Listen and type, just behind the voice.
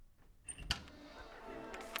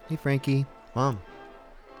Hey, Frankie. Mom.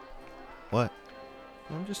 What?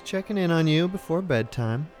 I'm just checking in on you before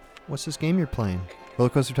bedtime. What's this game you're playing? Roller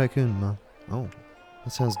Coaster Tycoon, Mom. Oh, that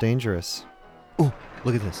sounds dangerous. Oh,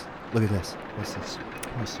 look at this. Look at this. What's this?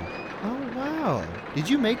 Let me see. Oh, wow. Did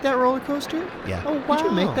you make that roller coaster? Yeah. Oh, wow. Did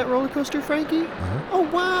you make that roller coaster, Frankie? Uh-huh. Oh,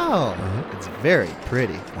 wow. Uh-huh. It's very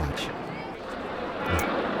pretty. Watch. Oh,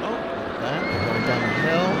 look at that. They're going down the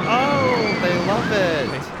hill. Oh, they love it.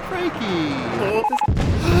 Frankie.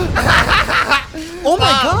 Oh,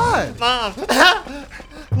 my God. Mom.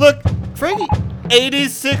 Look, Frankie.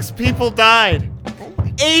 86 people died. Oh,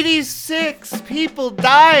 my. 86 people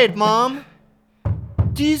died, Mom.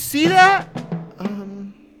 Do you see that?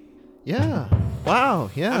 Yeah.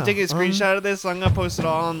 Wow, yeah. I'm taking a screenshot of this, so I'm going to post it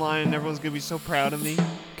all online, and everyone's going to be so proud of me.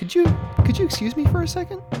 Could you excuse me for a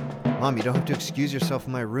second? Mom, you don't have to excuse yourself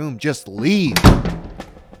in my room. Just leave.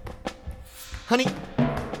 Honey,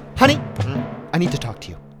 I need to talk to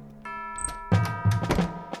you.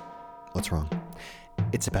 What's wrong?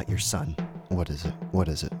 It's about your son. What is it?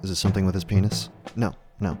 Is it something with his penis? No.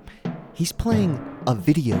 He's playing a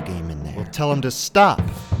video game in there. Well, tell him to stop.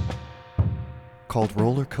 Called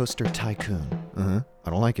Roller Coaster Tycoon. I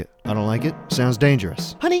don't like it. Sounds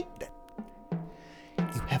dangerous. Honey,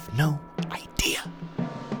 you have no idea.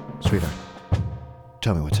 Sweetheart,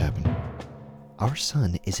 tell me what's happened. Our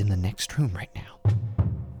son is in the next room right now,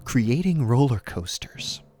 creating roller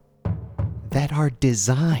coasters that are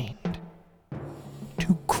designed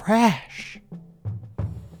to crash.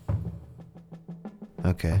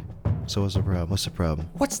 Okay, so what's the problem?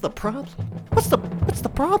 What's the problem? What's the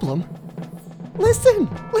problem? Listen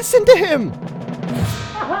to him.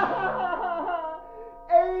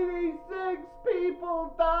 86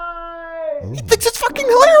 people died. He thinks it's fucking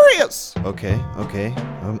hilarious. Okay.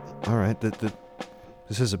 All right.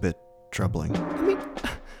 This is a bit troubling. I mean,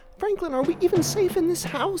 Franklin, are we even safe in this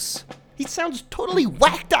house? He sounds totally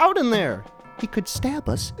whacked out in there. He could stab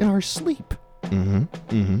us in our sleep.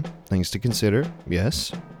 Things to consider.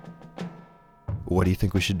 Yes. What do you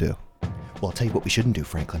think we should do? Well, I'll tell you what we shouldn't do,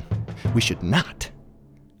 Franklin. We should not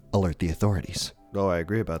alert the authorities. Oh, I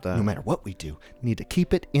agree about that. No matter what we do, we need to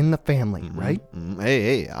keep it in the family, right?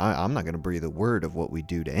 Hey, I'm not going to breathe a word of what we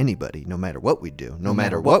do to anybody, no matter what we do. No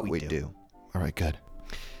matter what we do. All right, good.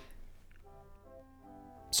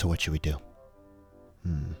 So what should we do?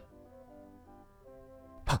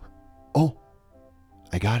 Oh,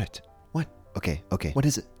 I got it. What? Okay. What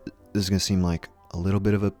is it? This is going to seem like a little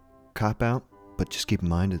bit of a cop-out, but just keep in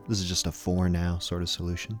mind, this is just a for now sort of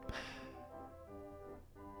solution.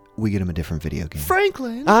 We get him a different video game.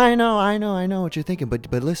 Franklin! I know what you're thinking, but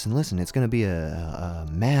listen, it's going to be a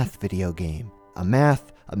math video game. A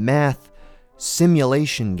math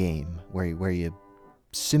simulation game where you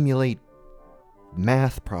simulate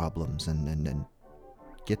math problems and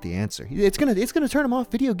get the answer. It's gonna turn him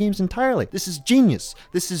off video games entirely. This is genius.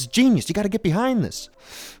 You got to get behind this.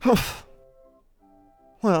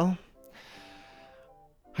 Well,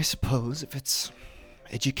 I suppose if it's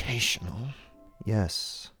educational.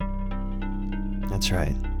 Yes. That's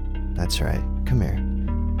right. Come here.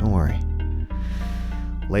 Don't worry.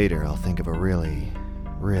 Later, I'll think of a really,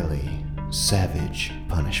 really savage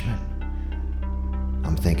punishment.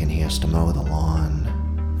 I'm thinking he has to mow the lawn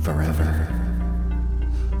forever.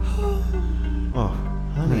 Oh,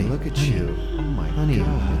 honey, look at you. Oh my God.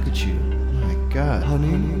 Look at you. Oh my God.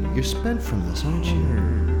 Honey, you're spent from this, aren't you?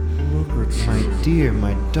 Look at you. My dear,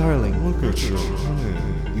 my darling. Look at you.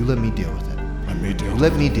 Honey. You let me deal with it.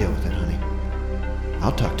 Let me deal with it, honey.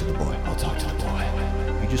 I'll talk to the boy.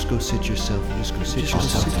 You just go sit yourself. Sit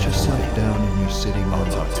yourself down in your sitting room. I'll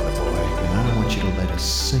talk to the boy. And I don't want you to let a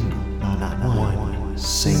single, not one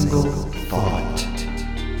single thought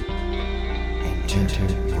enter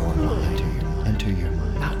your mind. Enter your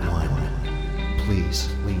mind. Not one. Please.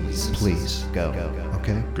 Go.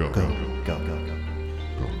 Okay? Go.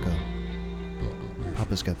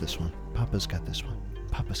 Papa's got this one.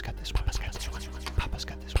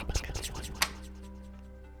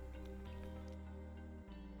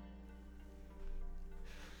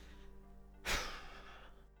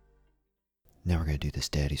 Now we're gonna do this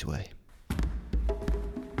Daddy's way.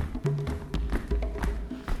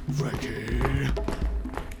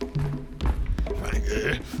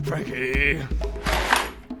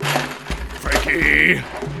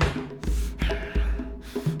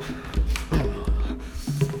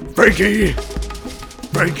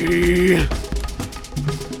 Frankie!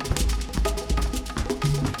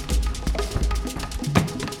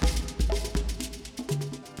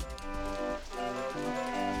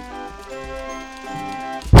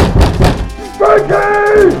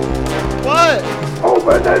 What?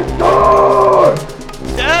 Open the door!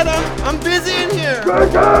 Dad! Dad, I'm busy in here.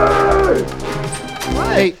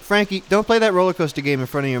 What? Hey, Frankie, don't play that roller coaster game in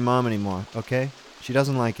front of your mom anymore, okay? She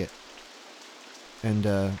doesn't like it. And,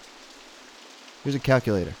 here's a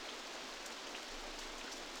calculator.